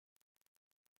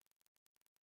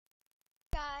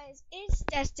guys, it's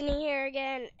Destiny here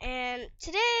again, and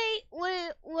today we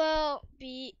will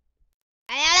be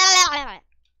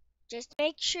just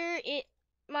make sure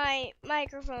my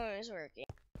microphone is working.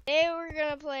 Today we're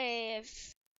gonna play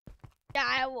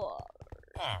Suvival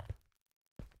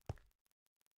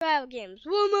games.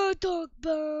 What am I talk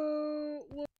about?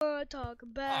 What am I talk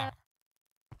about?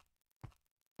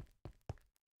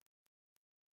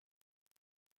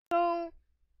 So,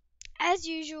 as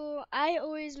usual, I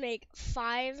always make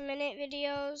 5-minute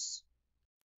videos.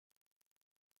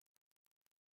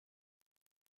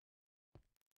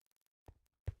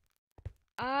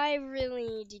 I really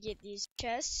need to get these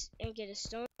chests and get a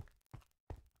stone.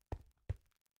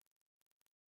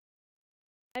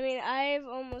 I mean, I've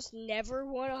almost never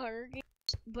won 100 games,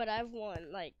 but I've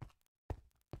won, like,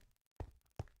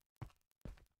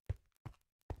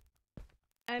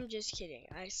 I'm just kidding,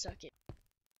 I suck at it.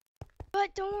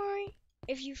 But don't worry,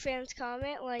 if you fans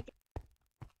comment, like,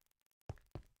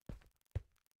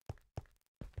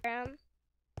 Instagram,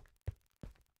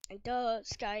 and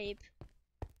Skype,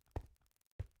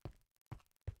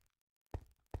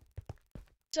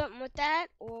 something with that,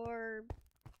 or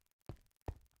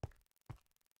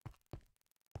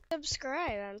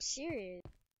subscribe, I'm serious.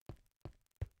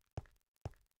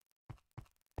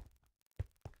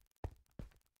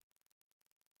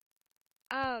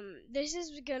 This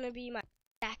is gonna be my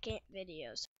second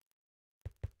video. So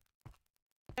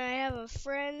I have a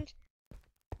friend's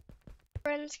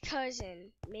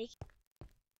cousin making.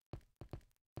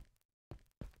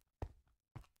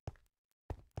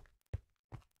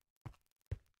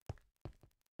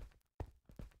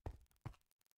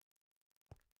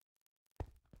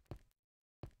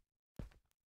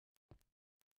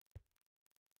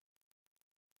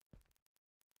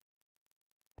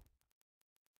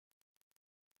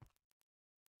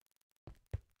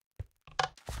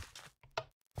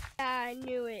 I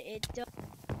knew it. It does.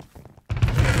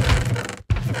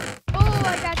 Oh,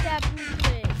 I got that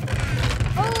bootleg.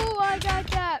 Oh, I got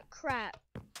that crap.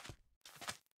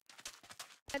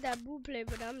 I got that bootleg,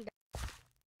 but I'm done.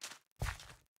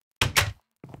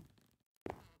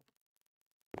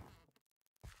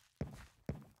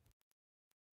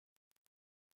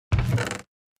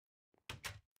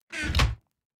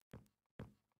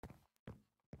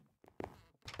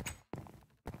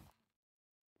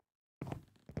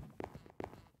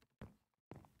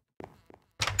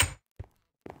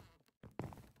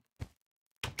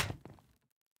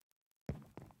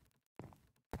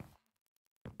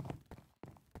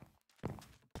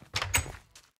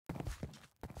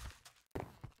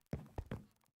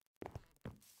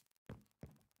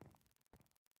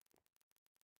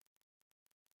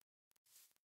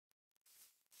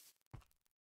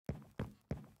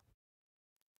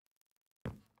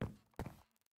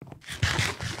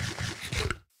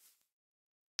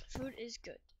 Food is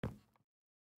good.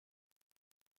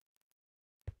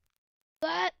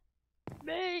 Let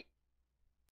me.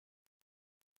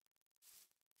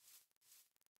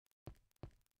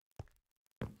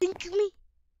 Think of me.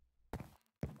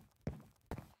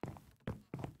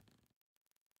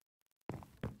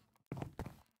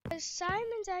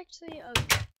 Simon's actually a.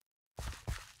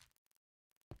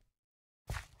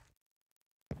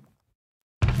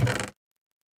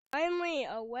 Finally,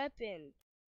 a weapon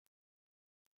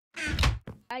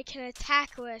I can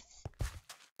attack with.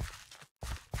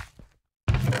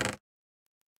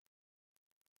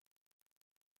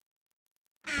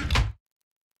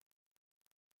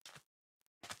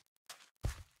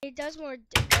 It does more.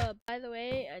 By the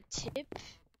way, a tip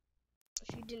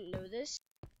if you didn't know this.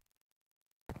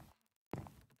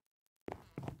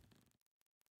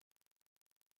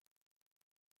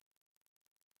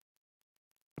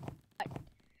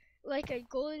 Like a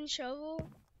golden shovel,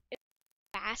 it's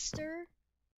faster,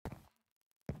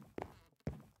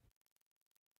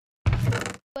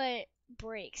 but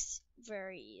breaks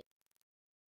very easily.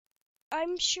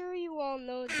 I'm sure you all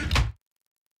know that.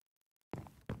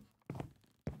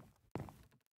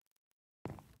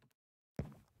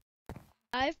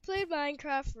 I've played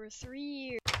Minecraft for 3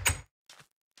 years.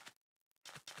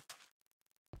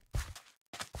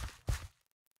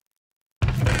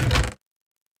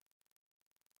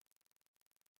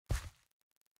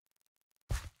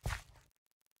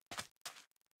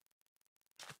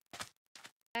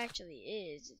 Actually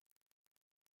is,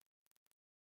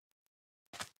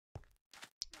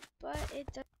 but it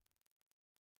does.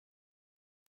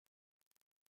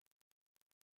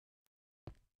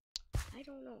 I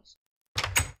don't know.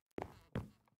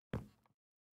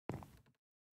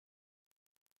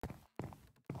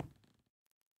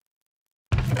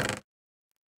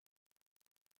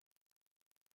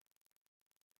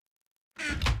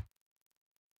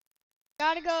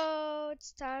 Gotta go.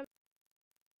 It's time.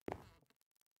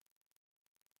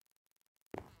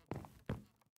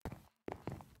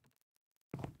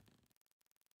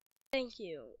 Thank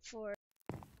you for.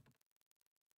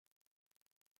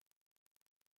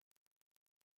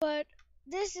 But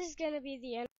this is gonna be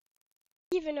the end.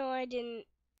 Even though I didn't